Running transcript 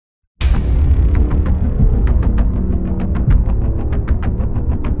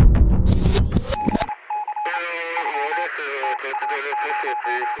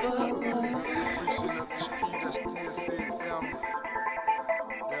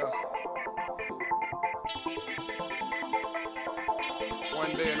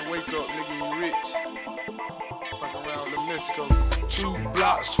one day and wake up, nigga, you rich. Fucking around the Misco. 2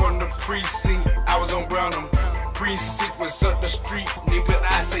 blocks from the precinct, I was on Brownham. Precinct was up the street, nigga,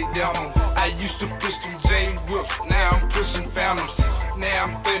 I say down 'em. I used to push them J-whips, now I'm pushing Phantoms. Now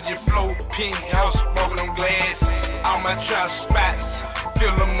I'm 30 floor, pink house, walking on glass. All my trap spots,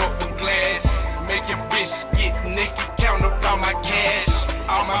 fill them up with glass. Make your bitch get naked, count up all my cash.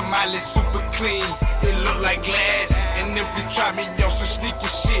 All my mileage super clean, it look like glass. And if you try me on some sneaky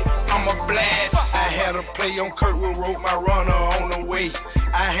shit, I'ma blast. I had a play on Kirkwood Road, my runner on the way.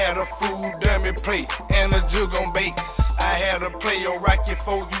 I had a food dummy plate and a jug on baits. I had a play on Rocky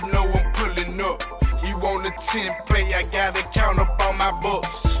 4, you know I'm pulling up. You want a 10 play, I gotta count up all my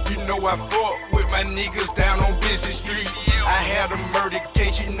bucks. You know I fuck with my niggas down on Busy Street. I had a murder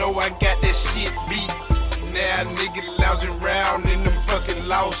case, you know I got that shit beat. Now nigga lounging round in them fucking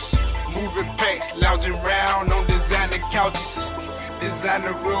lost. Moving packs, lounging round on designer couches.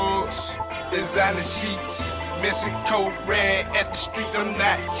 Designer rugs, designer sheets. Mexico red at the streets, I'm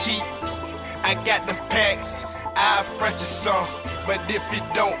not cheap. I got them packs, I'll front you some. But if you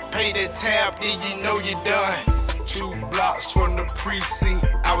don't pay that tab, then you know you done. 2 blocks from the precinct,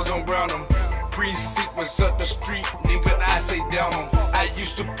 I was on Brownham. Precinct was up the street, nigga, I say down 'em. I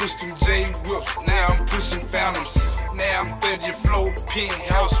used to push them J-whips, now I'm pushing Phantoms. Now I'm 30 floor, pink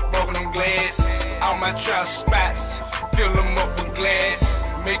house, walking on glass. All my trap spots, fill them up with glass.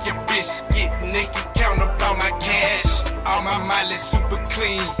 Make your bitch get naked, count up all my cash. All my mileage super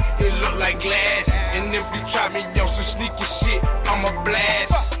clean, it look like glass. And if you try me on some sneaky shit, I'ma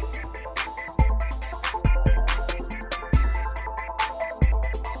blast.